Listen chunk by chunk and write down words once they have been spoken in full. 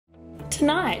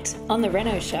Tonight on The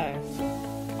Reno Show,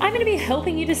 I'm going to be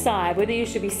helping you decide whether you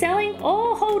should be selling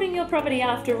or holding your property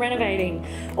after renovating.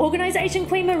 Organisation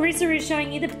Queen Marissa is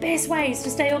showing you the best ways to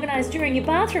stay organised during your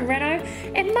bathroom reno,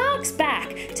 and Mark's back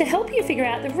to help you figure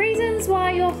out the reasons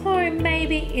why your home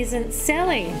maybe isn't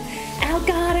selling. Our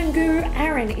garden guru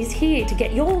Aaron is here to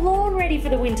get your lawn ready for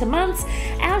the winter months.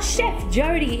 Our chef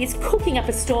Jody is cooking up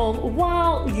a storm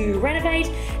while you renovate,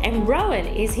 and Rowan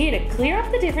is here to clear up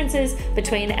the differences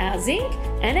between our zinc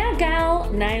and our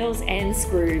gal nails and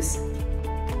screws.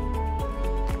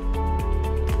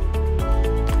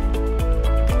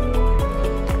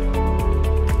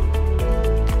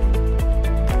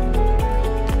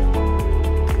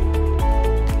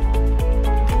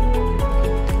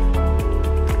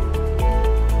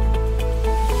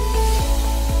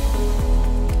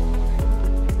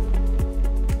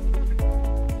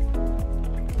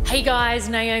 Hey guys,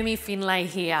 Naomi Finlay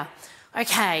here.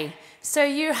 Okay, so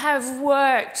you have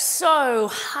worked so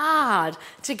hard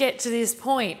to get to this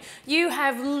point. You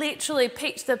have literally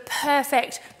picked the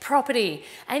perfect property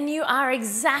and you are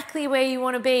exactly where you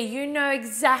want to be. You know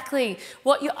exactly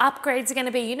what your upgrades are going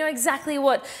to be. You know exactly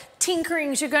what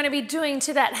tinkerings you're going to be doing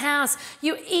to that house.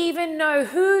 You even know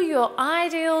who your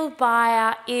ideal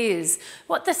buyer is,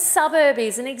 what the suburb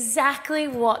is, and exactly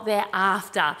what they're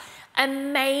after.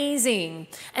 Amazing.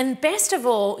 And best of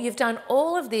all, you've done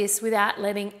all of this without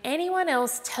letting anyone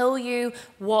else tell you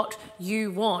what you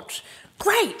want.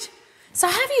 Great. So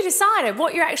have you decided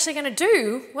what you're actually going to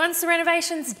do once the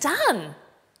renovation's done?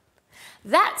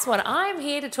 That's what I'm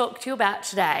here to talk to you about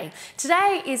today.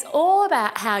 Today is all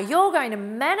about how you're going to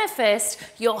manifest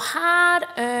your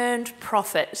hard-earned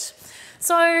profit.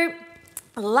 So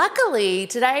luckily,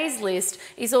 today's list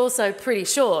is also pretty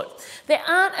short. There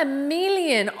aren't a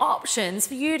million options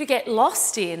for you to get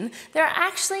lost in. There are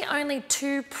actually only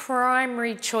two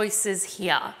primary choices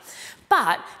here.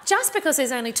 But just because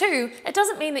there's only two, it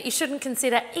doesn't mean that you shouldn't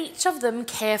consider each of them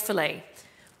carefully.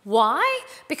 Why?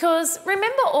 Because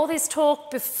remember all this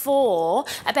talk before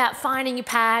about finding your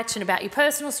patch and about your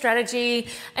personal strategy,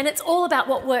 and it's all about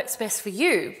what works best for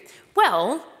you.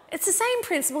 Well, it's the same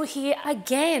principle here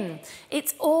again.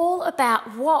 It's all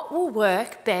about what will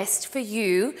work best for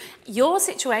you, your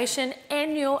situation,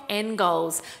 and your end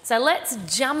goals. So let's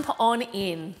jump on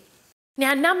in.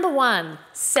 Now, number one,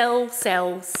 sell,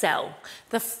 sell, sell.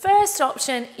 The first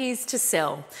option is to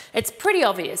sell. It's pretty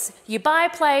obvious. You buy a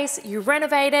place, you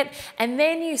renovate it, and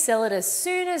then you sell it as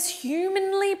soon as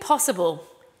humanly possible.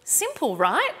 Simple,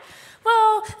 right?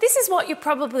 Well, this is what you're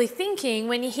probably thinking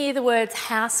when you hear the words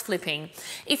house flipping.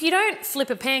 If you don't flip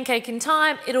a pancake in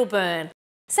time, it'll burn.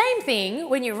 Same thing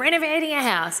when you're renovating a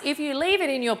house. If you leave it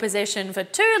in your possession for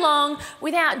too long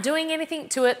without doing anything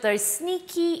to it, those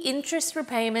sneaky interest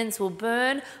repayments will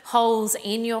burn holes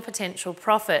in your potential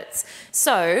profits.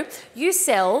 So you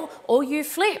sell or you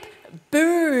flip.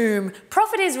 Boom!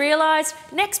 Profit is realized.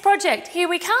 Next project, here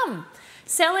we come.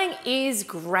 Selling is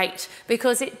great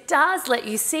because it does let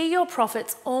you see your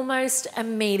profits almost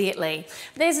immediately.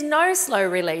 There's no slow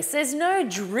release, there's no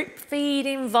drip feed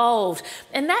involved,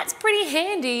 and that's pretty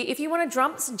handy if you want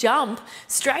to jump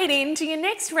straight into your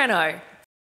next reno.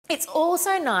 It's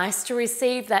also nice to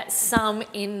receive that sum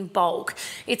in bulk.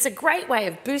 It's a great way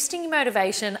of boosting your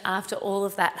motivation after all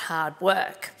of that hard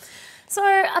work. So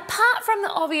apart from the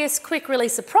obvious quick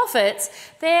release of profits,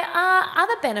 there are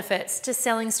other benefits to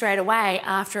selling straight away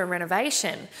after a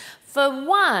renovation. For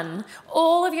one,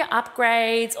 all of your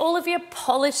upgrades, all of your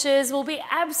polishes will be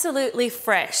absolutely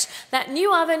fresh. That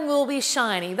new oven will be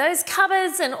shiny. Those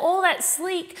cupboards and all that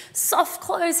sleek, soft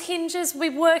close hinges will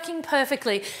be working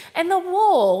perfectly. And the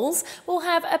walls will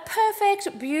have a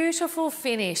perfect, beautiful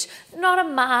finish, not a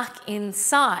mark in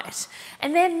sight.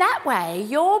 And then that way,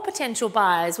 your potential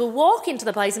buyers will walk into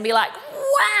the place and be like,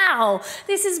 wow,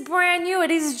 this is brand new.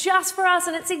 It is just for us,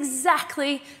 and it's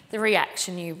exactly the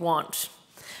reaction you want.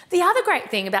 The other great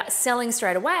thing about selling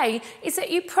straight away is that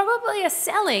you probably are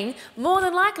selling more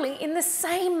than likely in the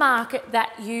same market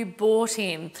that you bought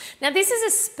in. Now, this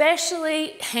is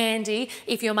especially handy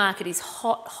if your market is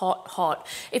hot, hot, hot.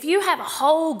 If you have a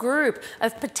whole group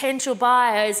of potential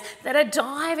buyers that are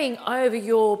diving over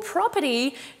your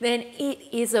property, then it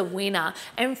is a winner.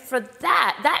 And for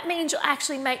that, that means you'll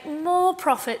actually make more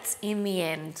profits in the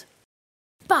end.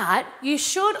 But you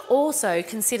should also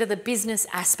consider the business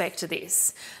aspect of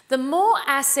this. The more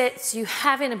assets you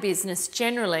have in a business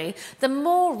generally, the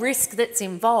more risk that's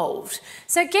involved.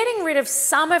 So getting rid of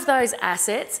some of those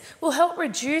assets will help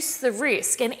reduce the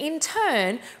risk and in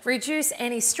turn reduce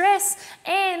any stress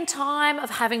and time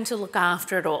of having to look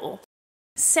after it all.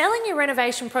 Selling your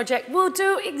renovation project will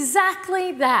do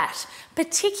exactly that,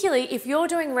 particularly if you're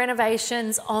doing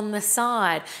renovations on the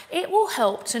side. It will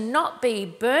help to not be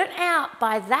burnt out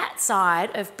by that side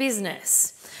of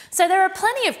business. So there are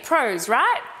plenty of pros,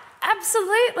 right?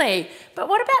 Absolutely. But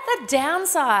what about the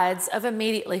downsides of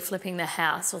immediately flipping the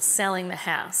house or selling the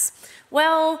house?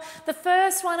 Well, the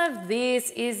first one of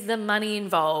this is the money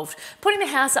involved. Putting the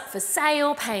house up for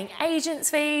sale, paying agents'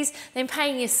 fees, then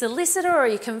paying your solicitor or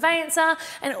your conveyancer,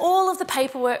 and all of the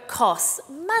paperwork costs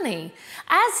money,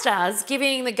 as does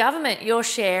giving the government your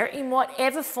share in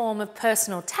whatever form of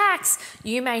personal tax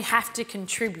you may have to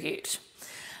contribute.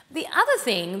 The other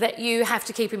thing that you have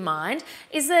to keep in mind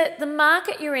is that the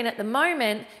market you're in at the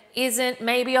moment isn't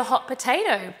maybe a hot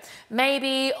potato.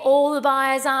 Maybe all the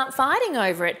buyers aren't fighting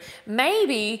over it.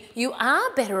 Maybe you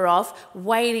are better off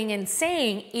waiting and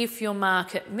seeing if your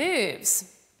market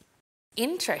moves.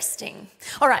 Interesting.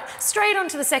 All right, straight on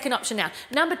to the second option now.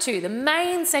 Number 2, the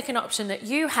main second option that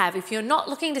you have if you're not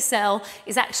looking to sell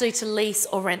is actually to lease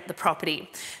or rent the property.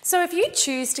 So if you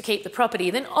choose to keep the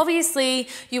property, then obviously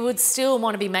you would still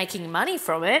want to be making money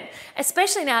from it,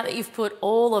 especially now that you've put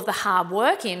all of the hard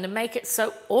work in to make it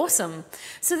so awesome.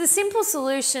 So the simple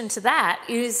solution to that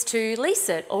is to lease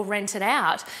it or rent it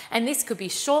out. And this could be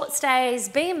short stays,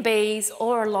 B&Bs,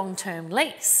 or a long-term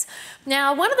lease.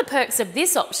 Now, one of the perks of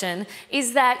this option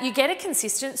is that you get a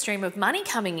consistent stream of money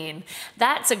coming in.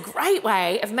 That's a great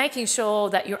way of making sure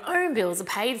that your own bills are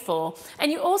paid for,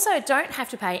 and you also don't have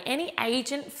to pay any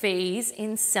agent fees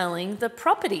in selling the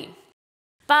property.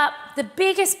 But the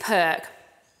biggest perk,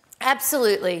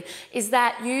 absolutely, is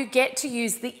that you get to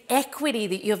use the equity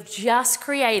that you've just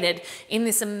created in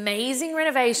this amazing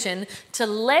renovation to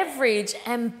leverage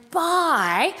and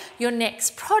buy your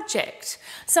next project.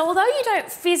 So although you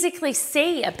don't physically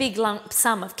see a big lump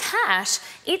sum of cash,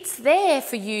 it's there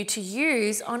for you to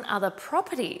use on other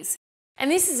properties.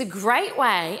 And this is a great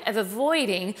way of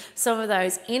avoiding some of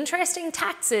those interesting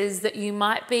taxes that you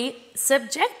might be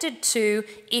subjected to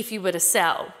if you were to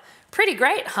sell. Pretty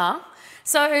great, huh?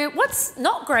 So what's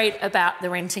not great about the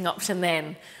renting option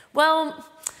then? Well,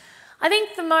 I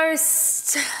think the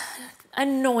most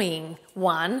annoying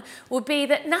one would be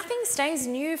that nothing stays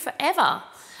new forever.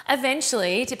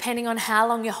 Eventually, depending on how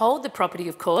long you hold the property,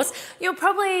 of course, you'll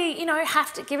probably,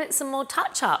 have to give it some more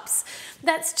touch-ups.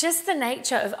 That's just the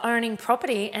nature of owning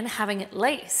property and having it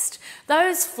leased.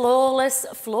 Those flawless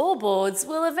floorboards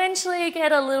will eventually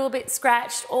get a little bit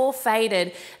scratched or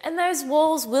faded, and those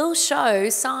walls will show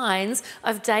signs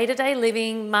of day-to-day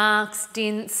living, marks,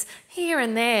 dints, here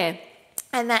and there.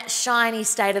 And that shiny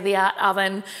state-of-the-art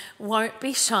oven won't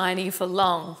be shiny for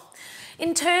long.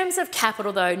 In terms of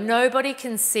capital though, nobody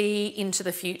can see into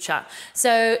the future.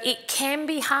 So it can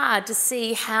be hard to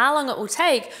see how long it will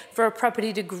take for a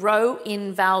property to grow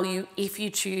in value if you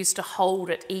choose to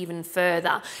hold it even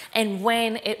further, and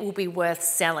when it will be worth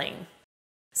selling.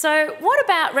 So what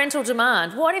about rental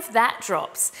demand? What if that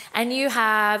drops and you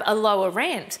have a lower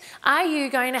rent? Are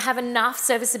you going to have enough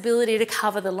serviceability to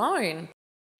cover the loan?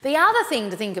 The other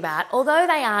thing to think about, although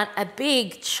they aren't a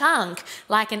big chunk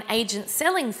like an agent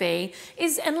selling fee,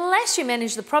 is unless you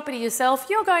manage the property yourself,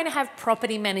 you're going to have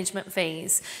property management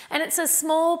fees. And it's a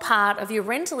small part of your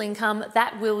rental income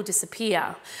that will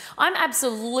disappear. I'm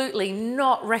absolutely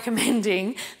not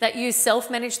recommending that you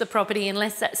self-manage the property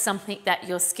unless that's something that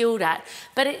you're skilled at.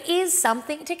 But it is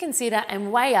something to consider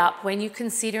and weigh up when you're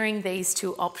considering these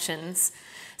two options.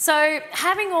 So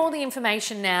having all the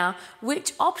information now,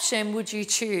 which option would you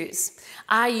choose?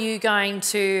 Are you going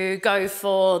to go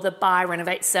for the buy,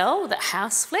 renovate, sell, the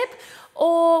house flip?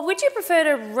 Or would you prefer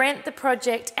to rent the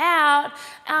project out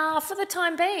for the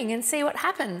time being and see what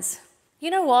happens? You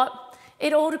know what?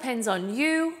 It all depends on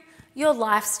you, your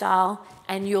lifestyle,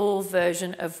 and your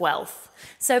version of wealth.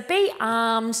 So be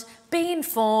armed, be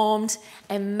informed,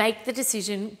 and make the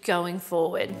decision going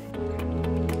forward.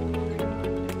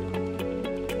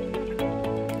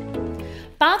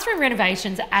 Bathroom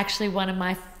renovations are actually one of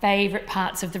my favourite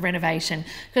parts of the renovation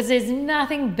because there's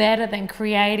nothing better than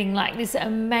creating like this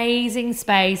amazing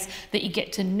space that you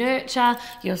get to nurture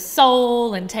your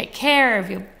soul and take care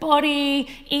of your body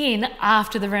in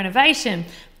after the renovation.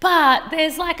 But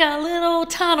there's like a little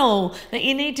tunnel that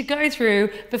you need to go through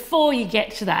before you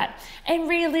get to that. And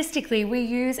realistically, we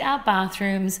use our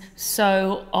bathrooms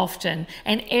so often,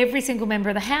 and every single member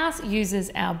of the house uses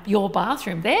your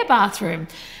bathroom, their bathroom.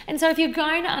 And so if you're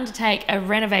going to undertake a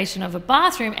renovation of a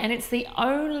bathroom and it's the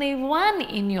only one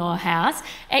in your house,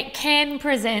 it can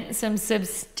present some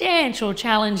substantial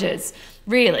challenges.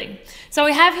 Really. So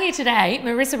we have here today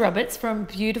Marissa Roberts from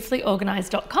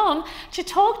beautifulyorganised.com to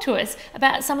talk to us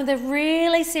about some of the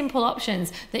really simple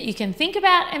options that you can think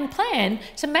about and plan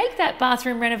to make that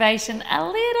bathroom renovation a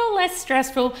little less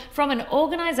stressful from an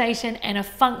organisation and a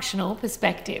functional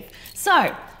perspective.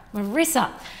 So, Marissa,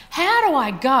 how do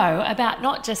I go about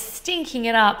not just stinking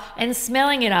it up and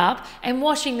smelling it up and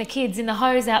washing the kids in the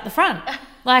hose out the front?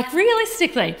 Like,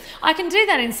 realistically, I can do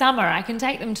that in summer. I can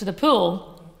take them to the pool,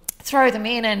 throw them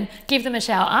in and give them a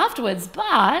shower afterwards,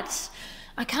 but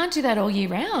I can't do that all year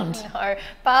round. No,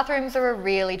 bathrooms are a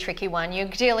really tricky one. You're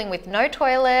dealing with no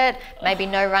toilet, maybe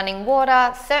no running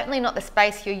water, certainly not the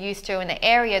space you're used to in the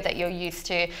area that you're used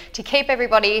to keep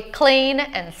everybody clean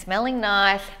and smelling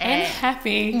nice. And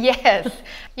happy. Yes.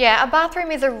 Yeah, a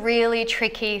bathroom is a really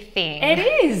tricky thing. It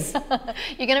is.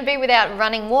 You're going to be without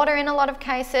running water in a lot of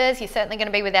cases. You're certainly going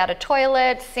to be without a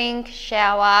toilet, sink,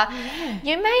 shower. Yeah.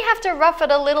 You may have to rough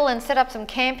it a little and set up some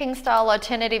camping style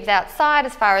alternatives outside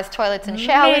as far as toilets and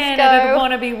showers go. It'd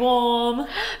want to be warm.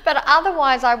 But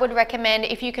otherwise, I would recommend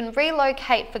if you can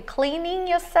relocate for cleaning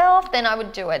yourself, then I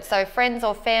would do it. So friends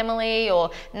or family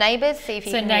or neighbours, see if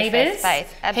you can use their space.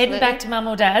 Absolutely. Heading back to mum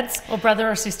or dad's or brother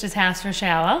or sister's house for a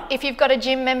shower. If you've got a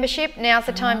gym membership, now's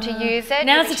the time to use it.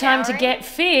 Now's the time to get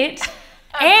fit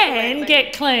and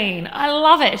get clean. I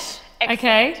love it. Excellent.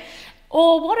 Okay.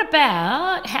 Or what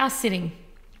about house sitting?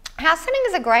 House sitting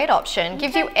is a great option.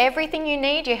 Gives you everything you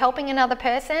need. You're helping another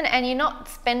person and you're not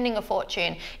spending a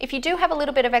fortune. If you do have a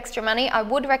little bit of extra money, I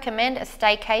would recommend a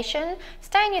staycation.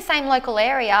 Stay in your same local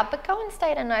area, but go and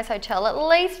stay at a nice hotel at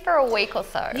least for a week or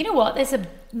so. You know what? There's a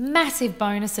massive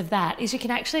bonus of that is you can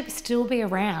actually still be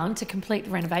around to complete the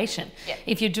renovation. Yep.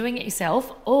 If you're doing it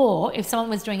yourself, or if someone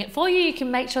was doing it for you, you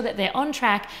can make sure that they're on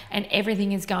track and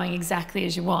everything is going exactly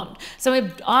as you want. So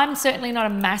I'm certainly not a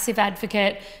massive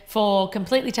advocate for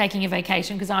completely taking a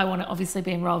vacation because I want to obviously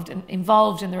be involved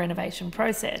in the renovation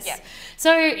process. Yep.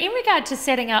 So in regard to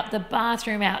setting up the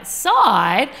bathroom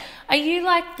outside, are you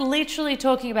like literally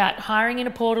talking about hiring in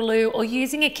a portaloo or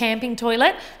using a camping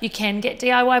toilet? You can get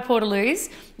DIY portaloos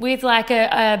with like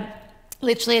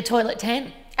literally a toilet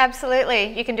tent.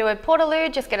 Absolutely. You can do a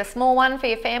portaloo, just get a small one for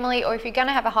your family, or if you're going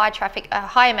to have a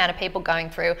high amount of people going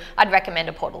through, I'd recommend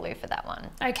a portaloo for that one.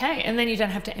 Okay, and then you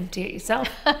don't have to empty it yourself.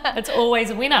 It's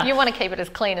always a winner. You want to keep it as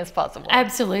clean as possible.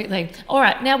 Absolutely. All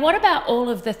right, now what about all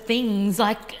of the things,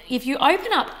 like if you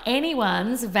open up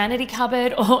anyone's vanity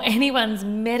cupboard or anyone's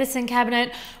medicine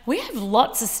cabinet, we have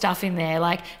lots of stuff in there,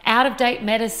 like out-of-date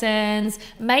medicines,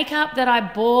 makeup that I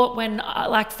bought when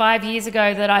like 5 years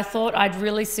ago that I thought I'd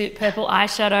really suit purple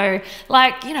eyeshadow.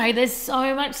 Like, you know, there's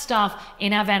so much stuff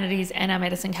in our vanities and our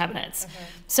medicine cabinets.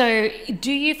 So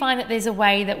do you find that there's a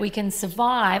way that we can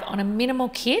survive on a minimal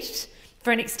kit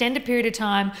for an extended period of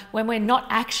time when we're not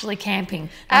actually camping?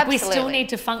 Like we still need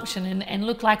to function and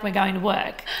look like we're going to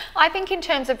work. I think in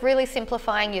terms of really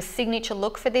simplifying your signature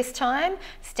look for this time,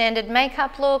 standard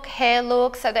makeup look, hair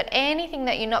look, so that anything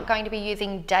that you're not going to be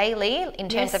using daily in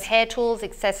terms of hair tools,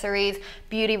 accessories,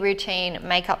 beauty routine,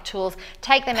 makeup tools,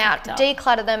 take them out,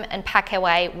 declutter them and pack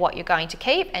away what you're going to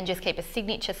keep and just keep a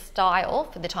signature style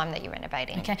for the time that you're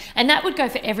renovating. Okay, and that would go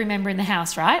for every member in the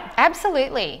house, right?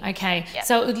 Absolutely. Okay,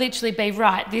 so it would literally be,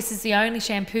 right, this is the only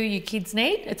shampoo your kids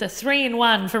need. It's a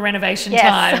 3-in-1 for renovation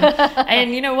time.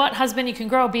 And you know what, husband, you can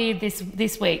grow a beard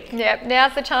this week. Yep,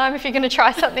 now's the time. If you're going to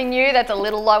try something new that's a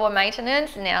little lower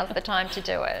maintenance, now's the time to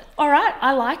do it. All right,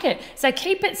 I like it. So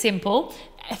keep it simple.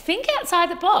 Think outside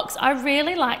the box. I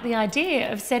really like the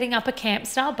idea of setting up a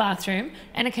camp-style bathroom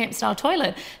and a camp-style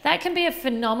toilet. That can be a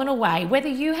phenomenal way. Whether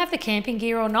you have the camping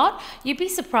gear or not, you'd be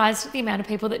surprised at the amount of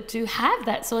people that do have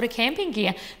that sort of camping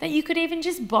gear that you could even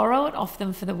just borrow it off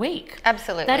them for the week.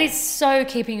 Absolutely. That is so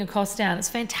keeping your costs down. It's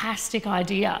a fantastic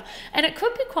idea. And it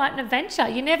could be quite an adventure.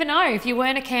 You never know. If you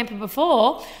weren't a camper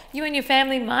before, you and your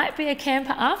family might be a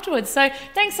camper afterwards. So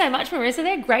thanks so much, Marissa.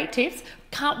 They're great tips.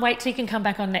 Can't wait till you can come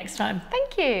back on next time.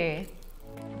 Thank you.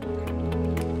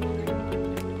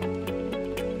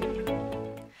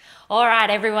 All right,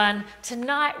 everyone.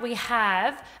 Tonight we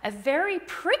have a very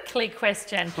prickly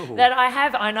question that I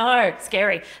have, I know,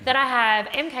 scary, that I have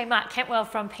MK Mark Kentwell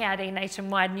from PRD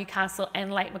Nationwide, Newcastle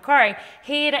and Lake Macquarie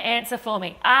here to answer for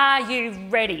me. Are you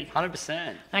ready?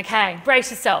 100%. Okay,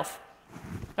 brace yourself.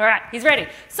 All right, he's ready.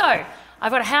 So,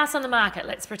 I've got a house on the market,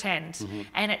 let's pretend,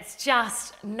 and it's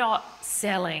just not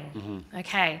selling.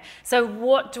 Okay, so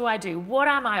what do I do? What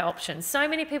are my options? So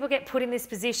many people get put in this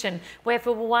position where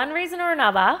for one reason or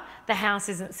another, the house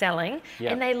isn't selling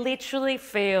and they literally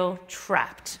feel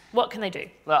trapped. What can they do?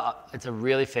 Well, it's a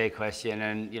really fair question,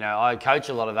 and I coach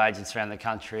a lot of agents around the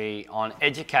country on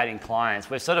educating clients.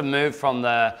 We've sort of moved from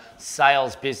the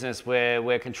sales business where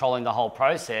we're controlling the whole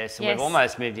process, and we've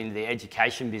almost moved into the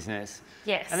education business.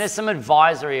 Yes. And there's some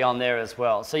advisory on there as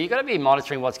well. So you've got to be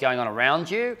monitoring what's going on around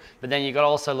you, but then you've got to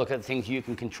also look at the things you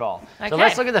can control. Okay. So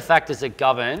let's look at the factors that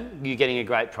govern you getting a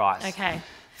great price. Okay.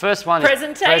 First one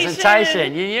presentation. is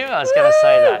presentation. You knew I was going to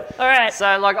say that. All right. So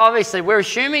obviously we're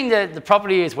assuming that the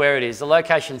property is where it is, the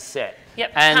location's set.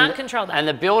 Yep, can't control that. And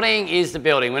the building is the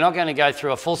building. We're not going to go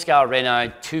through a full-scale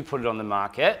reno to put it on the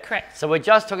market. Correct. So we're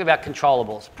just talking about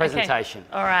controllables, presentation.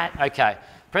 Okay. All right. Okay.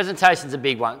 Presentation's a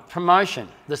big one. Promotion,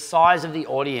 the size of the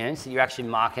audience that you're actually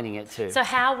marketing it to. So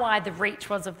how wide the reach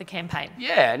was of the campaign?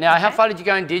 Yeah. Now, how far did you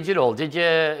go in digital? Did you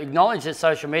acknowledge that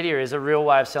social media is a real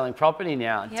way of selling property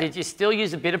now? Yep. Did you still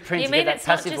use a bit of print to get that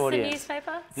passive audience? You mean it's not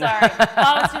just the newspaper? Sorry,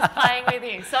 I was just playing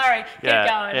with you. Sorry, keep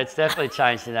going. It's definitely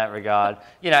changed in that regard.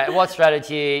 What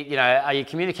strategy, are you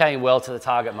communicating well to the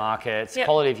target markets,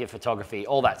 quality of your photography,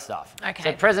 all that stuff. Okay.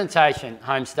 So presentation,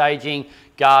 home staging,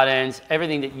 gardens,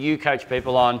 everything that you coach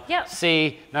people on. Yep.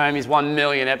 See Naomi's 1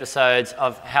 million episodes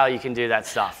of how you can do that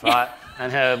stuff, right?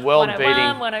 And her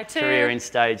world-beating career in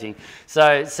staging.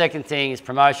 So second thing is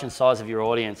promotion, size of your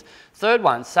audience. Third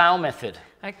one, sale method.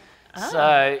 Okay.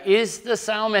 So is the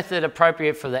sale method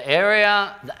appropriate for the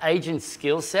area, the agent's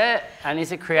skill set, and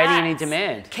is it creating any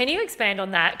demand? Can you expand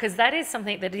on that? Because that is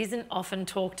something that isn't often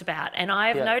talked about, and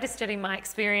I've noticed it in my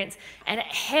experience, and it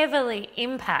heavily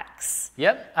impacts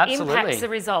the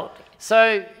result.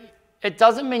 So it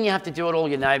doesn't mean you have to do what all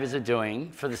your neighbours are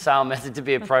doing for the sale method to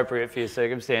be appropriate for your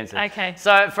circumstances. Okay.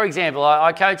 So, for example,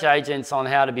 I coach agents on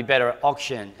how to be better at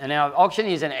auction. And now auction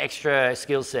is an extra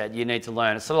skill set you need to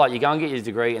learn. It's sort of like you go and get your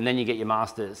degree and then you get your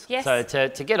master's. Yes. So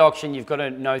to get auction, you've got to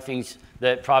know things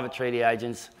that private treaty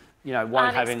agents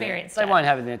won't have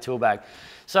in their tool bag.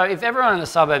 So if everyone in the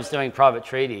suburbs doing private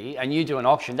treaty and you do an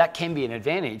auction, that can be an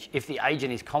advantage if the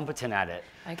agent is competent at it.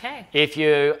 Okay. If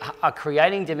you are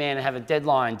creating demand and have a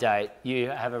deadline date,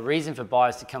 you have a reason for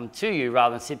buyers to come to you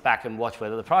rather than sit back and watch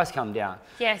whether the price comes down.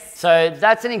 Yes. So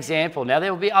that's an example. Now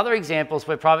there will be other examples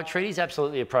where private treaty is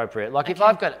absolutely appropriate. Like if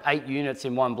I've got 8 units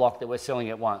in one block that we're selling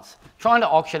at once, trying to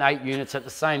auction 8 units at the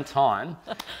same time,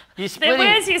 you're splitting. Then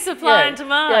where's your supply and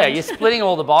demand? Yeah, you're splitting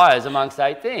all the buyers amongst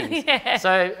 8 things.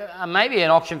 So maybe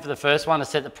an auction for the first one to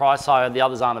set the price higher, the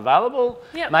others aren't available.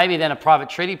 Yep. Maybe then a private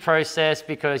treaty process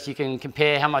because you can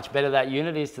compare how much better that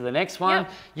unit is to the next one.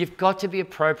 Yep. You've got to be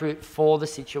appropriate for the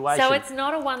situation. So it's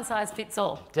not a one size fits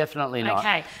all. Definitely not.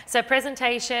 Okay. So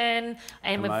presentation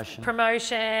and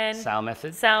promotion. Sale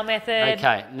method. Sale method.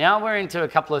 Okay. Now we're into a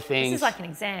couple of things. This is like an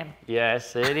exam.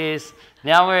 Yes, it is.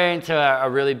 Now we're into a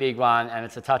really big one, and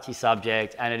it's a touchy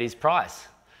subject, and it is price.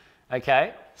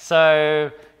 Okay.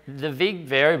 So the big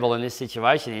variable in this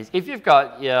situation is if you've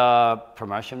got your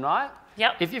promotion right,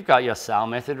 if you've got your sale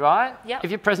method right, if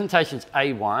your presentation's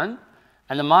A1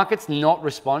 and the market's not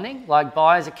responding, like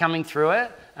buyers are coming through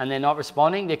it and they're not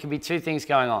responding, there could be 2 things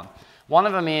going on. One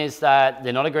of them is that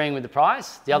they're not agreeing with the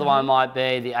price. The other one might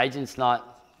be the agent's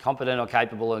not competent or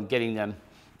capable of getting them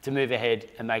to move ahead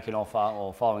and make an offer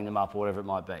or following them up or whatever it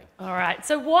might be. All right,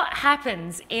 so what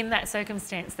happens in that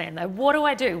circumstance then though? What do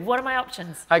I do? What are my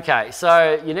options? Okay,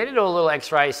 so you need to do a little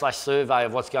x-ray/survey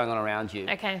of what's going on around you.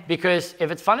 Okay. Because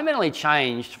if it's fundamentally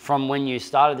changed from when you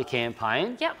started the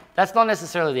campaign, that's not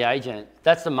necessarily the agent,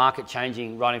 that's the market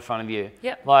changing right in front of you.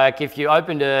 Like if you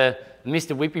opened a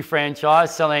Mr. Whippy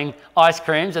franchise selling ice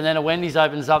creams and then a Wendy's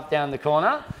opens up down the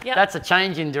corner, that's a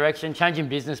change in direction, change in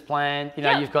business plan.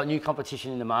 You've got new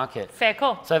competition in the market. Fair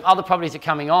call. So if other properties are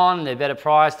coming on, they're better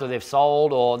priced or they've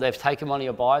sold or they've taken money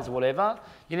of buyers or whatever,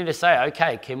 you need to say,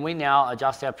 okay, can we now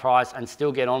adjust our price and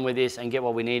still get on with this and get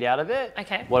what we need out of it?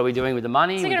 Okay. What are we doing with the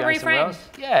money? So you got to reframe.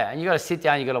 Yeah, and you got to sit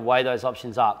down, you got to weigh those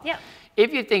options up.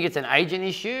 If you think it's an agent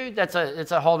issue,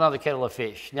 it's a whole nother kettle of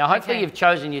fish. Now, hopefully you've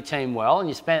chosen your team well and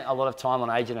you spent a lot of time on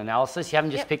agent analysis. You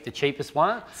haven't just picked the cheapest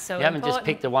one. You haven't just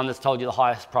picked the one that's told you the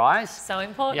highest price. So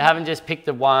important. You haven't just picked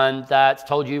the one that's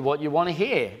told you what you want to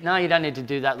hear. No, you don't need to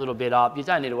do that little bit up. You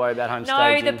don't need to worry about home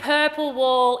staging. No, the purple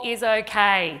wall is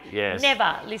okay. Yes.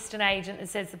 Never list an agent that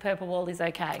says the purple wall is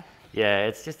okay. Yeah,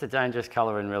 it's just a dangerous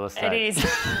colour in real estate. It is.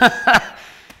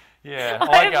 Yeah,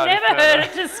 I've never heard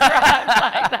it described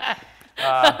like that.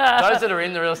 Those that are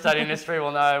in the real estate industry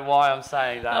will know why I'm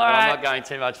saying that, but right. I'm not going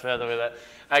too much further with it.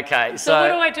 Okay,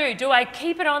 So what do? Do I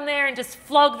keep it on there and just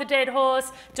flog the dead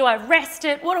horse? Do I rest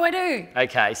it? What do I do?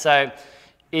 Okay, so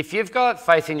if you've got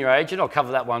faith in your agent, I'll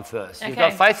cover that one first. You've Okay.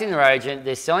 got faith in your agent,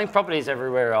 they're selling properties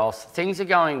everywhere else, things are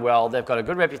going well, they've got a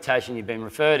good reputation, you've been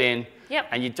referred in, Yep.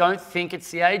 and you don't think it's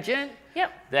the agent,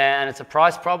 Yep. then it's a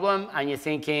price problem, and you're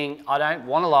thinking, I don't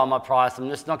want to lower my price, I'm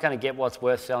just not going to get what's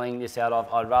worth selling this out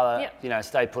of, I'd rather Yep.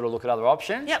 stay put or look at other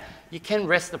options, Yep. you can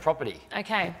rest the property.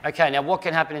 Okay. Okay, now what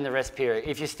can happen in the rest period?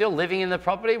 If you're still living in the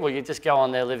property, well, you just go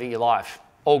on there living your life.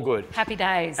 All good. Happy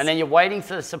days. And then you're waiting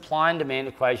for the supply and demand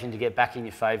equation to get back in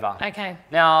your favour. Okay.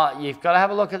 Now, you've got to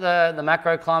have a look at the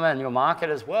macro climate and your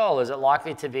market as well. Is it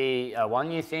likely to be a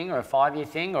 1 year thing or a 5 year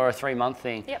thing or a 3 month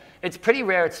thing? Yep. It's pretty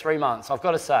rare it's 3 months, I've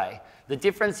got to say. The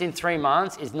difference in 3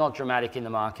 months is not dramatic in the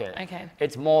market. Okay.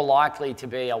 It's more likely to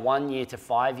be a 1 year to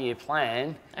 5 year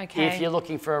plan Okay. if you're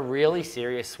looking for a really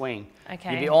serious swing.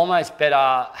 Okay. You'd be almost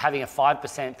better having a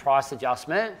 5% price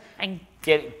adjustment And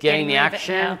getting the rid of it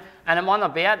action. now. And it might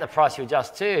not be at the price you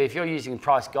adjust to. If you're using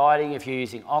price guiding, if you're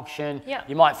using auction, Yep.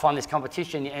 you might find this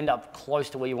competition, you end up close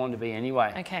to where you want to be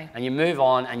anyway. Okay. And you move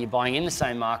on and you're buying in the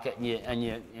same market and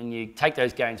you take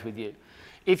those gains with you.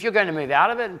 If you're going to move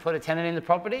out of it and put a tenant in the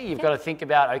property, you've got to think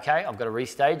about, okay, I've got to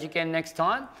restage again next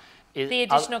time. the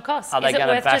additional cost. Are they Is it going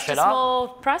to worth bash just a it up? small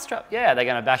price drop? Yeah, they're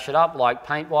going to bash it up like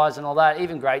paint-wise and all that.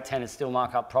 Even great tenants still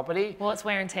mark up property. Well, it's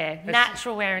wear and tear.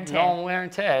 Natural wear and tear. Normal wear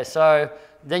and tear. So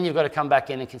then you've got to come back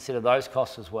in and consider those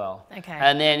costs as well. Okay.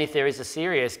 And then if there is a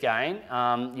serious gain,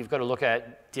 you've got to look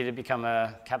at, did it become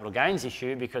a capital gains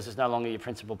issue because it's no longer your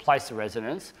principal place of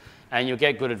residence? And you'll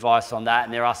get good advice on that.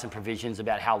 And there are some provisions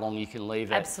about how long you can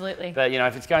leave it. Absolutely. But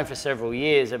if it's going for several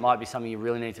years, it might be something you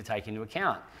really need to take into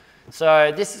account.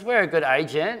 So this is where a good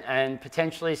agent and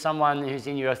potentially someone who's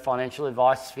in your financial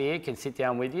advice sphere can sit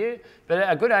down with you. But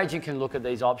a good agent can look at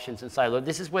these options and say, look,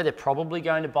 this is where they're probably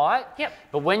going to buy it. Yep.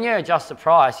 But when you adjust the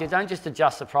price, you don't just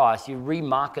adjust the price, you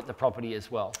remarket the property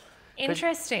as well.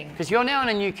 Interesting. Because you're now in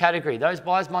a new category. Those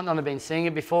buyers might not have been seeing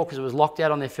it before because it was locked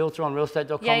out on their filter on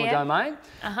realestate.com or domain.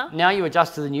 Now you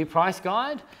adjust to the new price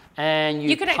guide and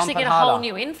you could pump actually it get a harder. whole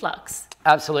new influx.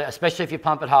 Absolutely, especially if you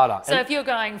pump it harder. So if you're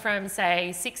going from,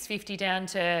 say, 650 down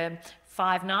to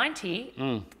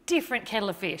 590, different kettle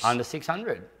of fish. Under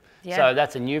 600. Yeah. So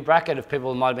that's a new bracket of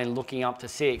people who might have been looking up to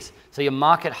 6. So you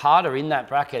market harder in that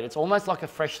bracket. It's almost like a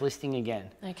fresh listing again.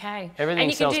 Okay. Everything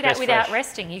and you can sells do that best without fresh.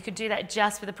 resting. You could do that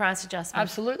just with a price adjustment.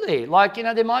 Absolutely. Like,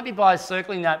 there might be buyers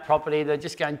circling that property. They're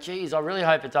just going, geez, I really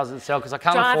hope it doesn't sell because I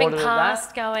can't Driving afford it past,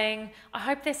 at going, I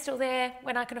hope they're still there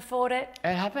when I can afford it.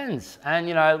 that. It happens.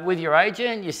 And, with your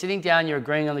agent, you're sitting down, you're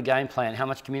agreeing on the game plan, how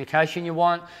much communication you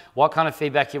want, what kind of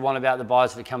feedback you want about the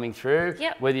buyers that are coming through,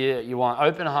 Yep. whether you want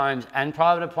open homes and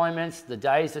private appointments, the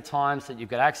days, the times that you've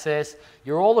got access.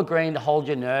 You're all agreeing to hold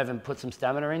your nerve and put some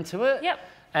stamina into it. Yep.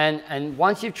 And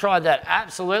once you've tried that,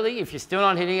 absolutely, if you're still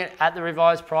not hitting it at the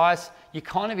revised price, you're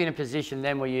kind of in a position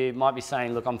then where you might be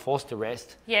saying, look, I'm forced to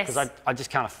rest. Yes. Because I just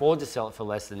can't afford to sell it for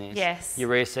less than this. Yes. You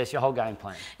reassess your whole game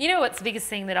plan. You know what's the biggest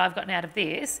thing that I've gotten out of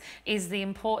this is the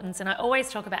importance, and I always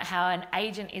talk about how an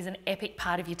agent is an epic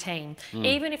part of your team.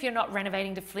 Even if you're not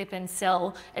renovating to flip and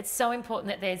sell, it's so important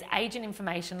that there's agent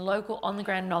information, local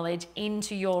on-the-ground knowledge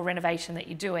into your renovation that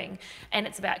you're doing. And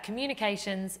it's about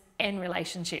communications and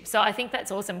relationships. So I think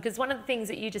that's awesome, because one of the things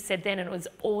that you just said then, and it was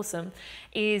awesome,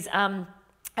 is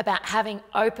about having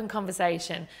open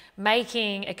conversation,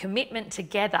 making a commitment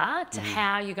together to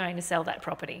how you're going to sell that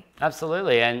property.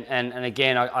 Absolutely. And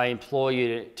again, I implore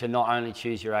you to not only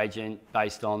choose your agent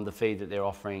based on the fee that they're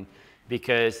offering,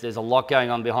 because there's a lot going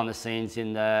on behind the scenes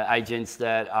in the agents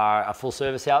that are a full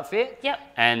service outfit. Yep.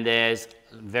 And there's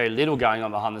very little going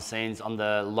on behind the scenes on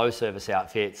the low service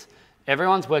outfits.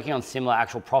 Everyone's working on similar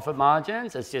actual profit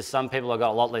margins. It's just some people have got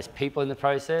a lot less people in the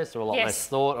process or a lot less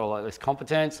thought or a lot less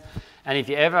competence. And if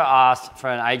you ever ask for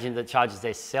an agent that charges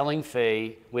their selling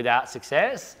fee without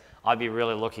success, I'd be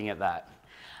really looking at that.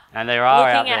 And there are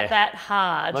out there. Looking at that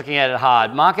hard. Looking at it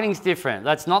hard. Marketing's different.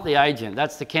 That's not the agent.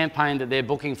 That's the campaign that they're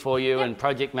booking for you and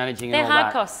project managing and all that. They're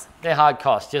hard costs. They're hard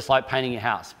costs, just like painting your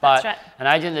house. But That's right. an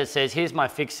agent that says, here's my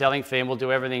fixed selling fee and we'll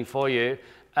do everything for you,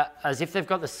 as if they've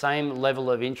got the same level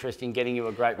of interest in getting you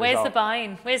a great result. Where's the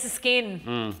buy-in? Where's the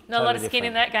skin? Not a lot of skin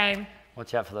in that game.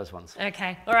 Watch out for those ones.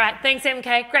 Okay. All right. Thanks,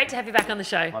 MK. Great to have you back on the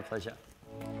show. My pleasure.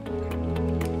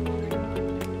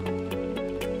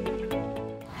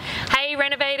 Hey,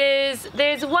 renovators. renovators,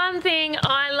 there's one thing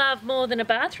I love more than a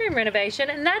bathroom renovation,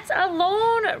 and that's a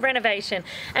lawn renovation.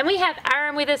 And we have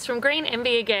Aaron with us from Green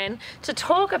Envy again to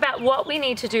talk about what we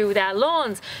need to do with our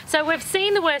lawns. So we've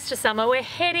seen the worst of summer, we're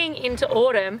heading into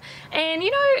autumn, and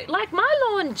you know, like my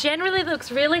lawn generally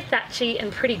looks really thatchy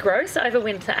and pretty gross over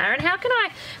winter. Aaron, how can I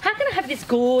have this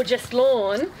gorgeous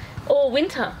lawn all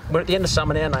winter? We're at the end of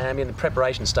summer now, Naomi, and the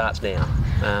preparation starts now.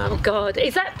 Oh God,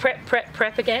 is that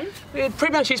prep again? It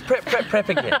pretty much is prep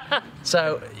again.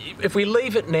 So if we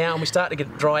leave it now and we start to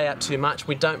get dry out too much,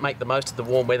 we don't make the most of the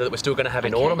warm weather that we're still going to have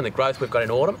in autumn and the growth we've got in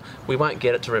autumn, we won't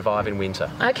get it to revive in winter.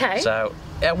 Okay. So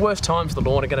our worst times for the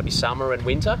lawn are going to be summer and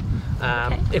winter.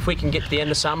 If we can get to the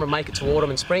end of summer and make it to autumn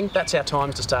and spring, that's our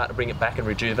time to start to bring it back and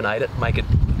rejuvenate it, make it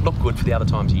look good for the other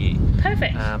times of year.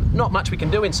 Perfect. Not much we can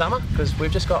do in summer because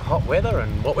we've just got hot weather,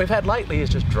 and what we've had lately is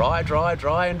just dry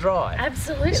and dry.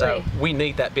 Absolutely. So we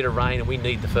need that bit of rain and we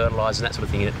need the fertiliser and that sort of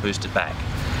thing in it to boost it back.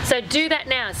 So do that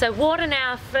now. So water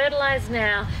now, fertilise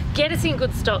now, get us in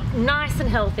good stock, nice and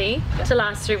healthy to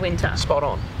last through winter. Spot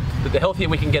on. The healthier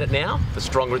we can get it now, the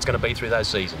stronger it's going to be through those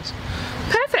seasons.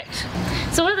 Perfect.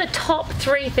 So what are the top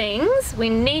 3 things we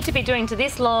need to be doing to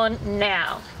this lawn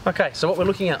now? Okay, so what we're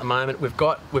looking at the moment,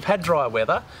 we've had dry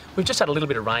weather, we've just had a little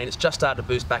bit of rain, it's just started to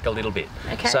boost back a little bit.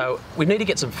 Okay. So we need to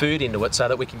get some food into it so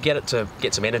that we can get it to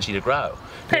get some energy to grow.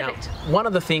 Perfect. Now, one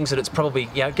of the things that it's probably,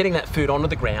 getting that food onto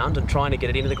the ground and trying to get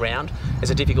it into the ground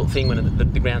is a difficult thing when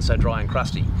the ground's so dry and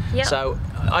crusty. Yep. So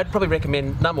I'd probably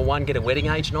recommend, number 1, get a wetting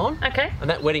agent on. Okay. And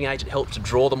that wetting agent helps to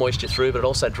draw the moisture through, but it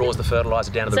also draws the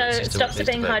fertiliser down to the root system. So it stops it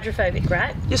being hydrophobic,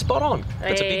 right? You're spot on.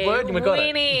 That's a big word and we've got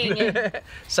winning. it.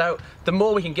 So the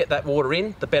more we can get that water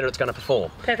in, the better it's going to perform.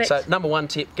 Perfect. So number 1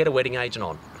 tip, get a wetting agent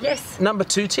on. Yes. Number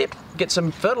 2 tip, get some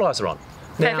fertiliser on.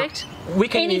 Perfect. Now, we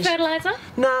can Any use fertiliser?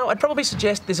 No, I'd probably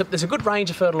suggest there's a good range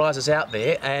of fertilisers out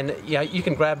there, and you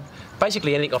can grab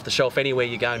basically anything off the shelf anywhere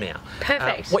you go now.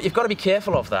 Perfect. What you've got to be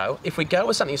careful of though, if we go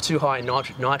with something that's too high in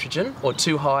nitrogen or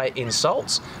too high in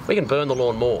salts, we can burn the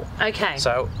lawn more. Okay.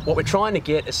 So what we're trying to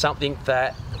get is something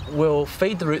that will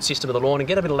feed the root system of the lawn and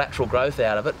get a bit of lateral growth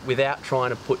out of it without trying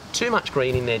to put too much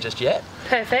green in there just yet.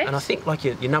 Perfect. And I think like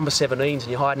your number 17s and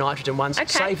your high nitrogen ones,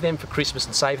 save them for Christmas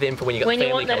and save them for when you've got the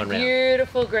family coming round. When you want that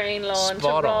beautiful green lawn to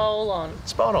roll on.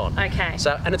 Spot on. Okay.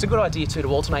 So, and it's a good idea too to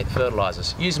alternate the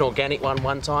fertilisers. Use an organic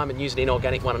one time and use an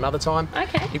inorganic one another time.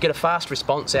 Okay. You get a fast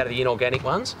response out of the inorganic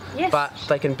ones, Yes. but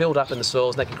they can build up in the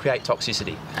soils and they can create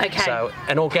toxicity. Okay. So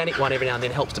an organic one every now and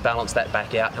then helps to balance that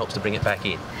back out, helps to bring it back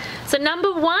in. So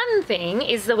number 1 thing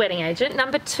is the wetting agent.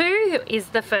 Number 2 is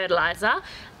the fertiliser.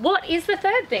 What is the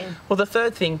 3rd thing? Well, the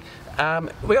 3rd thing,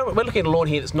 we're looking at a lawn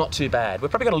here that's not too bad. We've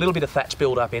probably got a little bit of thatch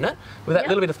build up in it. With that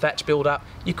little bit of thatch build up,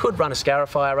 you could run a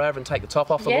scarifier over and take the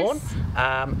top off the lawn.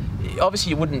 Obviously,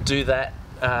 you wouldn't do that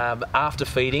after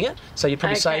feeding it, so you'd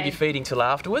probably save your feeding till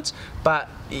afterwards. But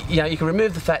you can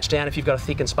remove the thatch down if you've got a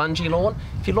thick and spongy lawn.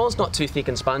 If your lawn's not too thick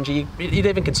and spongy, you'd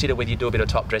even consider whether you do a bit of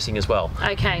top dressing as well.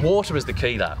 Okay. Water is the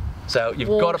key though, so you've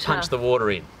got to punch the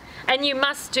water in. And you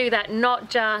must do that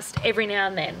not just every now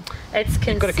and then. It's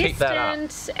consistent, got to keep that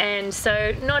up. And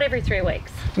so not every 3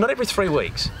 weeks. Not every 3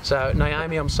 weeks. So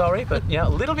Naomi, I'm sorry, but a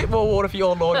little bit more water for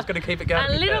your lawn is going to keep it going.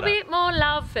 A little bit more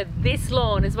love for this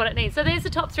lawn is what it needs. So there's the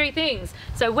top 3 things.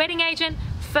 So wetting agent,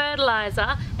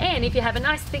 fertiliser, and if you have a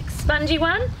nice thick spongy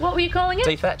one, what were you calling it?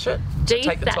 Dethatch it.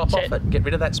 Take the top off it, get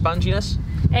rid of that sponginess.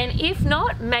 And if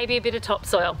not, maybe a bit of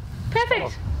topsoil.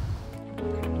 Perfect.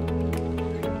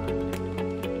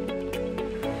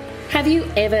 Have you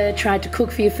ever tried to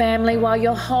cook for your family while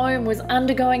your home was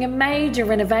undergoing a major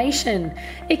renovation?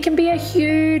 It can be a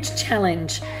huge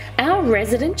challenge. Our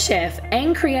resident chef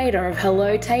and creator of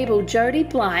Hello Table, Jodie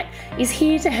Blight, is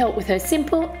here to help with her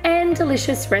simple and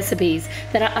delicious recipes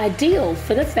that are ideal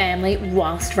for the family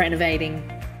whilst renovating.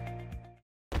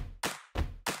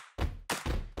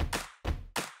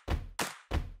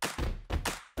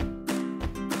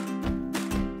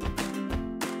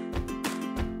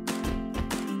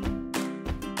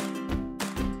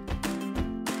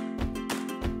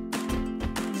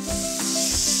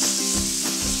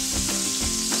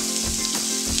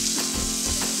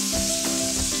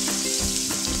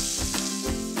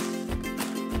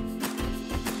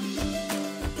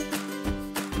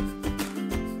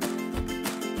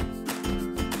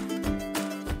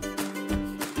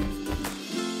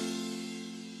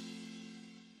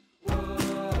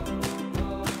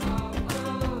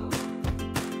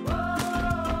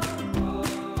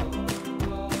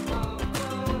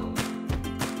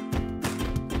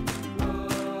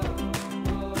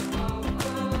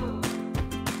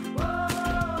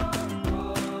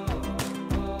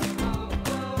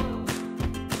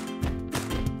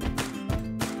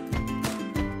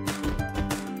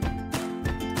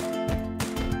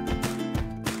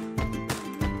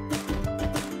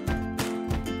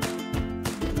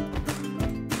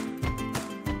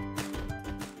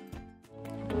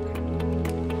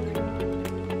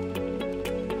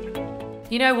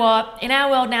 You know what? In our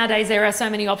world nowadays, there are so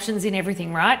many options in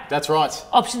everything, right? That's right.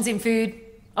 Options in food,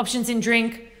 options in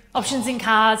drink, options in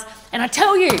cars. And I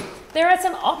tell you, there are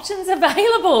some options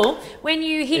available when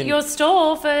you hit your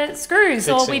store for screws,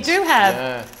 or we do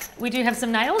have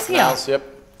some nails here. Nails, yep.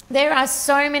 There are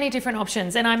so many different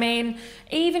options. And I mean,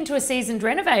 even to a seasoned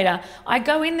renovator, I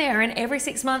go in there and every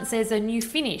 6 months there's a new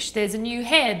finish, there's a new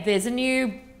head, there's a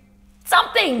new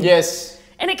something. Yes.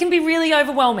 And it can be really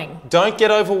overwhelming. Don't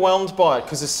get overwhelmed by it,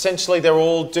 because essentially they're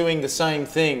all doing the same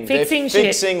thing. They're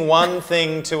fixing one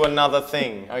thing to another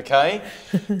thing, okay?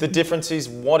 The difference is,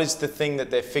 what is the thing that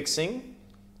they're fixing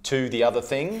to the other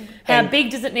thing? How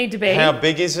big does it need to be? How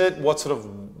big is it? What sort of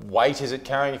weight is it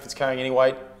carrying, if it's carrying any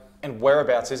weight? And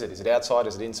whereabouts is it? Is it outside?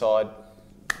 Is it inside?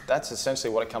 That's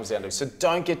essentially what it comes down to. So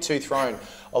don't get too thrown.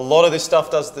 A lot of this stuff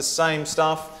does the same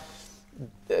stuff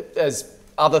as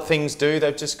other things do.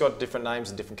 They've just got different names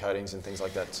and different coatings and things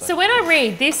like that. So when I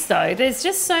read this though, there's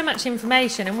just so much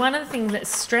information, and one of the things that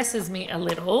stresses me a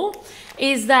little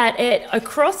is that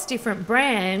across different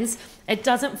brands, it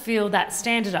doesn't feel that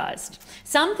standardized.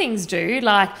 Some things do,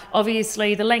 like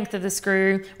obviously the length of the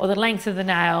screw or the length of the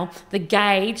nail, the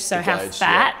gauge, so how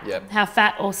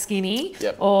fat or skinny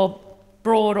or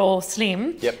broad or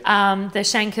slim the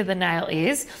shank of the nail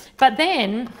is. But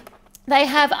then they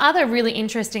have other really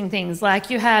interesting things,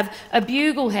 like you have a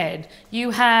bugle head.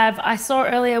 You have, I saw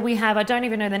earlier, we have, I don't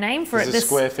even know the name for it. There's a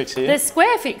square fix here. There's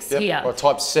square fix here. Or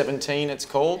type 17 it's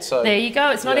called. So there you go.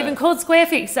 It's not even called square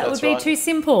fix. That would be too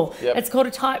simple. It's called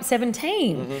a type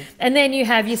 17. And then you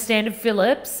have your standard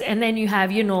Phillips, and then you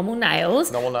have your normal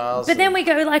nails. Normal nails. But then we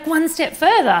go like one step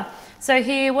further. So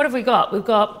here, what have we got? We've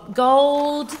got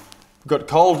gold. We've got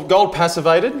gold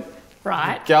passivated.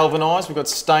 Right. Galvanised. We've got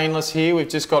stainless here. We've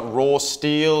just got raw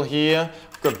steel here.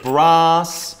 We've got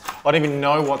brass. I don't even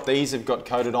know what these have got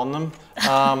coated on them.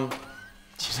 Oh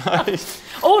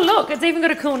look, it's even got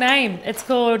a cool name. It's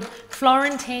called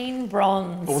Florentine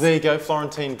Bronze. Oh, there you go,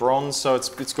 Florentine Bronze. So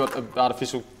it's got an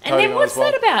artificial coating and then what's on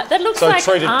as well. that about? That looks like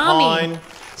treated army. pine.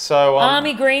 So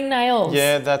army green nails.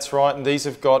 Yeah, that's right. And these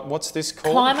have got, what's this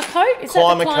called? Climacoat? Is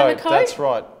that the Climacoat? That's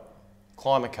right.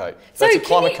 Climacoat. So that's a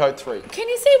Climacoat 3. Can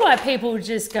you see why people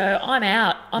just go, I'm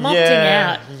out, I'm opting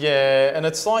out? Yeah, and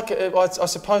it's like, I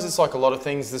suppose it's like a lot of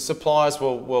things. The suppliers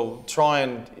will try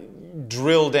and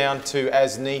drill down to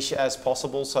as niche as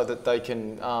possible so that they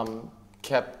can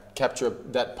capture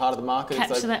that part of the market.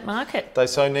 Capture that market. They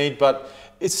so need, but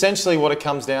essentially what it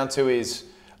comes down to is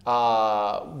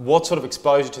what sort of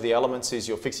exposure to the elements is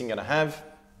your fixing going to have,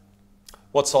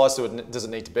 what size does it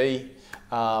need to be,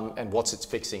 and what's its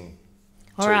fixing.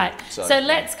 All right, so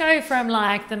let's go from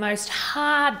like the most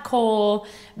hardcore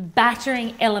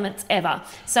battering elements ever.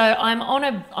 So I'm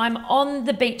on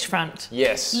the beachfront.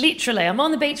 Yes. Literally, I'm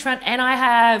on the beachfront and I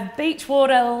have beach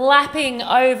water lapping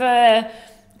over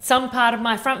some part of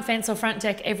my front fence or front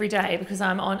deck every day because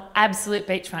I'm on absolute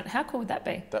beachfront. How cool would that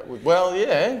be? That would, well,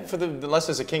 yeah, unless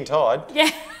there's a king tide.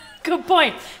 Yeah, good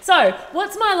point. So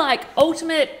what's my like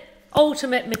ultimate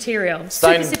material?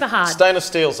 Super hard. Stainless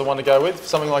steel's the one to go with,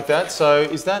 something like that. So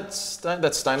is that's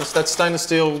stainless? That's stainless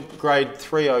steel grade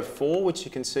 304, which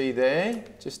you can see there,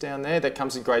 just down there. That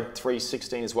comes in grade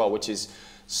 316 as well, which is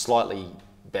slightly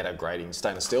better grading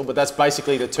stainless steel, but that's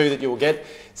basically the two that you will get.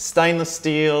 Stainless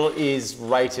steel is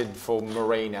rated for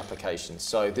marine applications,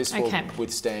 so this will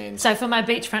withstand. So for my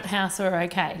beachfront house, we're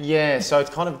okay. Yeah, so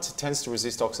it kind of tends to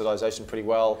resist oxidization pretty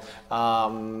well.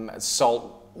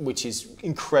 Salt, which is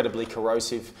incredibly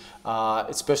corrosive,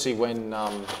 especially when,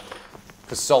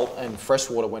 because salt and fresh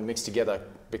water when mixed together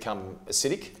become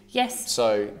acidic. Yes.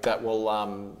 So that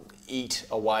will eat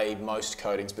away most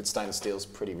coatings, but stainless steel is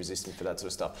pretty resistant for that sort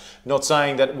of stuff. Not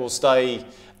saying that it will stay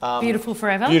beautiful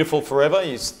forever. Beautiful forever.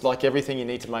 It's like everything, you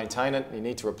need to maintain it. You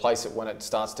need to replace it when it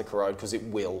starts to corrode, because it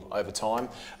will over time.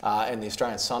 And the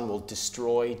Australian sun will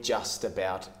destroy just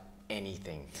about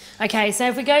anything. Okay, so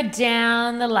if we go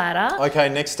down the ladder. Okay,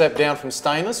 next step down from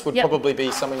stainless would probably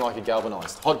be something like a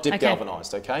galvanised, hot dip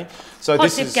galvanised. Okay, so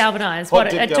hot dip galvanised.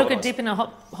 What? It took a dip in a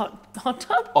hot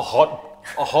tub.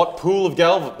 A hot pool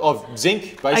of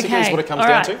zinc, basically, is what it comes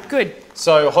down to. Good.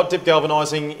 So hot dip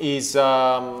galvanising is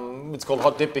it's called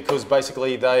hot dip because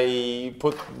basically they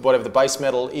put whatever the base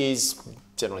metal is,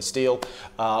 generally steel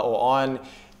or iron,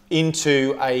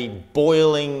 into a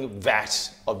boiling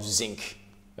vat of zinc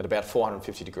at about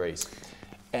 450 degrees.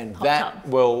 And that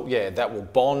will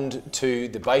bond to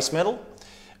the base metal.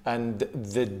 And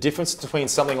the difference between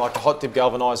something like a hot dip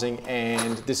galvanising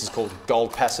and this is called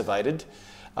gold passivated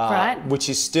Right. which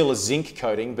is still a zinc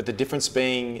coating, but the difference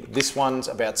being this one's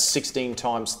about 16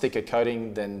 times thicker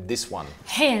coating than this one.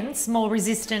 Hence, more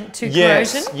resistant to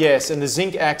Yes, corrosion. yes, and the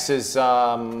zinc acts as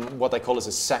what they call as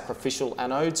a sacrificial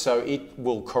anode, so it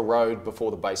will corrode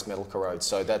before the base metal corrodes.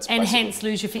 So that's And basically- hence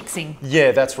lose your fixing.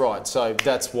 Yeah, that's right. So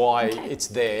that's why it's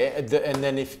there. And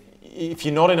then if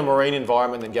you're not in a marine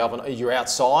environment, then you're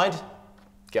outside.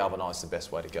 Galvanise the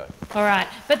best way to go. All right,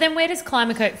 but then where does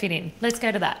Climacoat fit in? Let's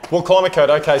go to that. Well, Climacoat,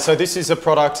 okay, so this is a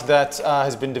product that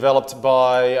has been developed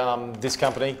by this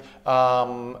company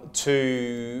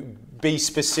to be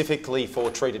specifically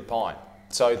for treated pine.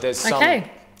 So there's some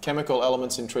chemical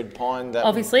elements in treated pine that...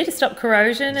 Obviously, to stop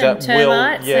corrosion and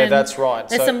termites. Yeah, that's right.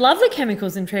 There's some lovely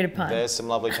chemicals in treated pine. There's some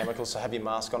lovely chemicals, so have your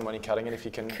mask on when you're cutting it if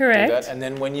you can Correct. do that. And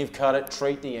then when you've cut it,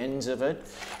 treat the ends of it.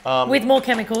 With more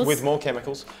chemicals. With more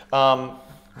chemicals.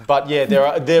 But yeah,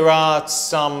 there are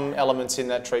some elements in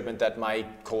that treatment that may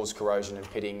cause corrosion and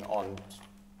pitting on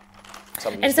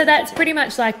some of these. And so that's pretty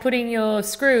much like putting your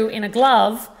screw in a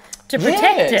glove to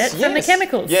protect it from the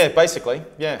chemicals. Yeah, basically,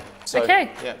 yeah. So,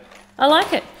 okay, yeah. I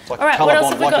like it. It's like all right, what else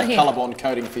have we got here? Like a colour bond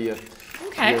coating for your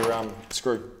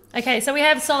screw. Okay, so we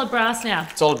have solid brass now.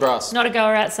 Solid brass. Not a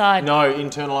goer outside. No,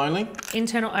 internal only.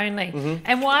 Internal only.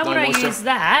 And why would I use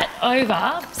that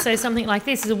over, so something like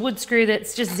this is a wood screw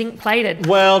that's just zinc plated?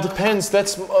 Well, depends.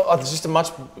 That's just a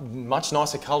much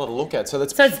nicer colour to look at. So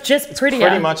it's just prettier.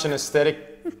 Pretty much an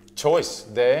aesthetic choice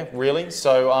there, really.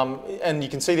 So, and you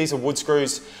can see these are wood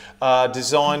screws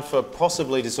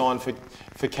possibly designed for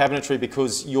cabinetry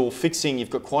because you've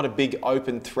got quite a big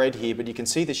open thread here, but you can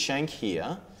see the shank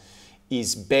here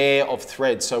is bare of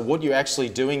thread. So what you're actually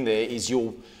doing there is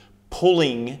you're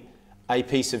pulling a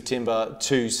piece of timber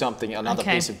to another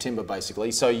piece of timber basically.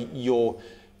 So you're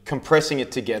compressing it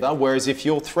together. Whereas if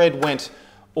your thread went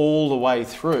all the way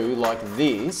through like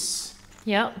this,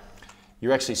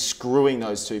 you're actually screwing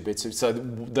those two bits. So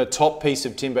the top piece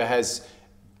of timber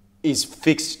is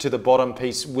fixed to the bottom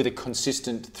piece with a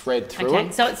consistent thread through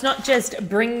it. So it's not just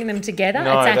bringing them together,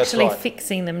 no, it's actually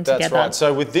fixing them together. That's right.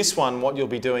 So with this one, what you'll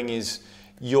be doing is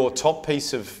your top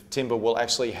piece of timber will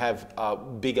actually have a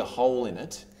bigger hole in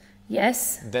it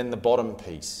than the bottom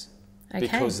piece.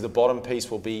 Because the top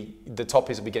piece will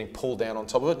be getting pulled down on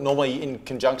top of it, normally in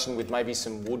conjunction with maybe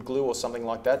some wood glue or something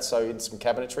like that, so in some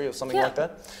cabinetry or something like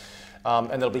that.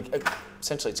 And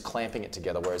essentially it's clamping it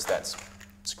together, whereas that's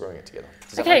screwing it together.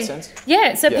 Does that make sense?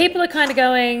 Yeah, so people are kind of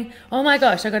going, oh my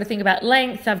gosh, I've got to think about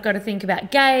length, I've got to think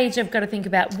about gauge, I've got to think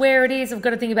about where it is, I've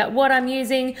got to think about what I'm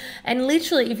using. And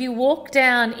literally, if you walk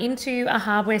down into a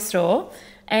hardware store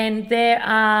and there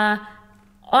are,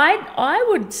 I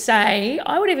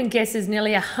would even guess there's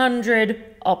nearly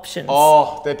 100 options.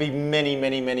 Oh, there'd be many,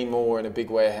 many, many more in a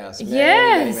big warehouse.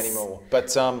 Many more.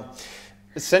 But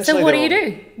essentially... So what do you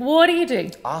do? What do you do?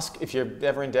 Ask. If you're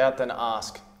ever in doubt, then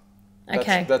ask.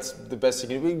 That's the best you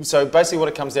can do. So basically what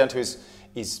it comes down to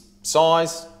is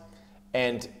size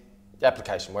and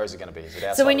application. Where is it going to be? Is it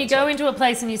outside? So when you go into a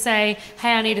place and you say,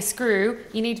 hey, I need a screw,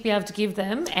 you need to be able to give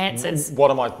them answers. What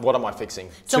am I fixing?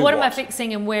 So what am I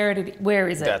fixing and where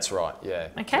is it? That's right, yeah.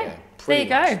 Okay. Yeah, there you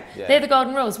go. Yeah. They're the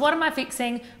golden rules. What am I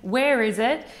fixing? Where is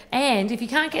it? And if you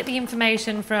can't get the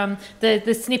information from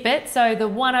the snippet, so the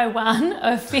 101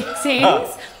 of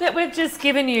fixings that we've just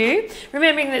given you,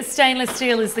 remembering that stainless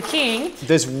steel is the king.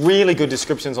 There's really good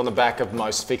descriptions on the back of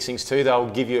most fixings too.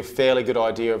 They'll give you a fairly good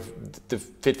idea of the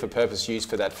fit for purpose used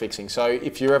for that fixing. So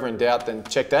if you're ever in doubt, then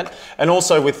check that. And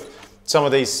also with some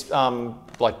of these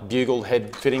like bugle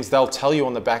head fittings, they'll tell you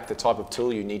on the back the type of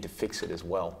tool you need to fix it as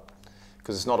well.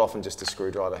 Because it's not often just a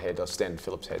screwdriver head or standard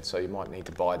Phillips head, so you might need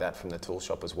to buy that from the tool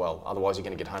shop as well. Otherwise, you're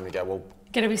going to get home and go, well...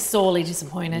 Going to be sorely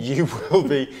disappointed. You will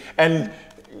be. And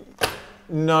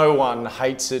no one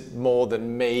hates it more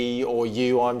than me or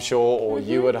you, I'm sure, or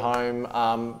you at home,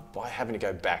 by having to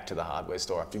go back to the hardware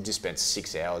store after you've just spent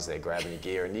 6 hours there grabbing your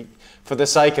gear, and for the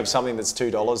sake of something that's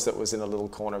 $2 that was in a little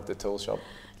corner of the tool shop.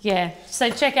 Yeah,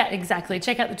 so check out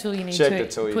the tool you need to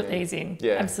put these in.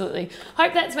 Yeah. Absolutely.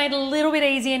 Hope that's made it a little bit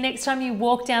easier. Next time you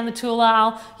walk down the tool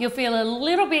aisle, you'll feel a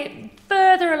little bit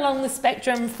further along the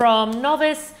spectrum from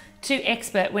novice to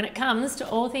expert when it comes to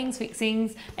all things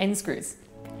fixings and screws.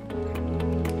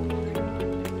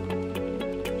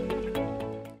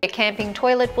 A camping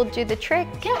toilet will do the trick.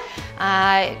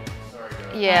 Yeah.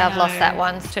 Yeah, I've lost that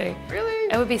one too. Really?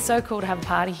 It would be so cool to have a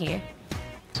party here.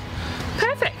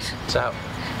 Perfect. So,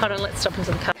 hold on, let's stop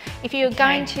into the car. If you're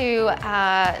going to,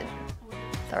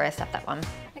 sorry, I stopped that one.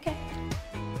 Okay.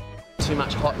 too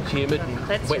much hot and humid and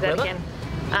Let's wet do that weather?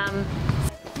 again.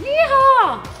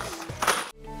 Yeehaw!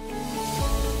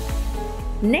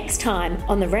 Next time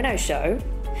on the Reno Show,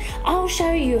 I'll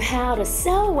show you how to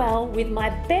sell well with my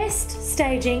best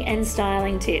staging and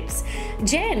styling tips.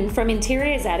 Jen from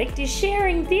Interiors Addict is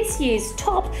sharing this year's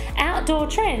top outdoor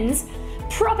trends.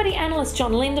 Property analyst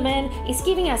John Lindemann is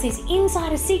giving us his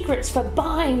insider secrets for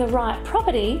buying the right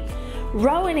property.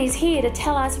 Rowan is here to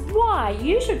tell us why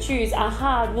you should choose a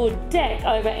hardwood deck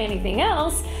over anything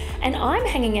else. And I'm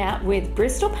hanging out with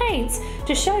Bristol Paints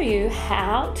to show you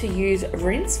how to use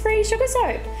rinse-free sugar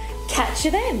soap. Catch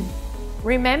you then.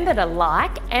 Remember to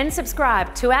like and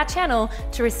subscribe to our channel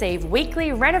to receive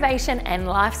weekly renovation and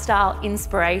lifestyle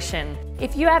inspiration.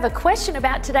 If you have a question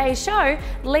about today's show,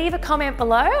 leave a comment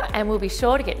below and we'll be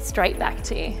sure to get straight back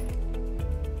to you.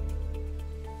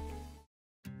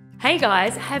 Hey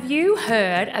guys, have you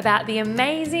heard about the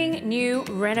amazing new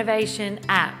renovation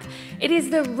app? It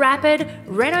is the rapid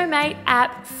Renomate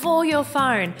app for your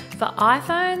phone, for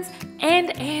iPhones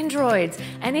and Androids,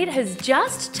 and it has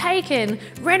just taken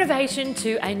renovation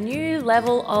to a new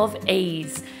level of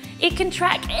ease. It can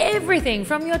track everything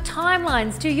from your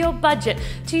timelines to your budget,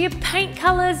 to your paint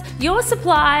colours, your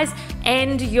supplies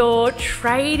and your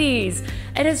tradies.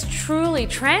 It has truly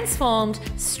transformed,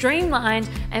 streamlined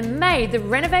and made the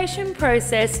renovation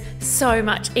process so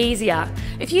much easier.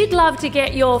 If you'd love to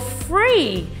get your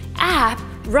free app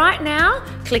right now,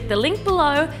 click the link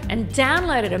below and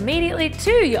download it immediately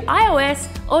to your iOS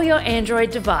or your Android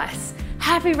device.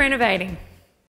 Happy renovating!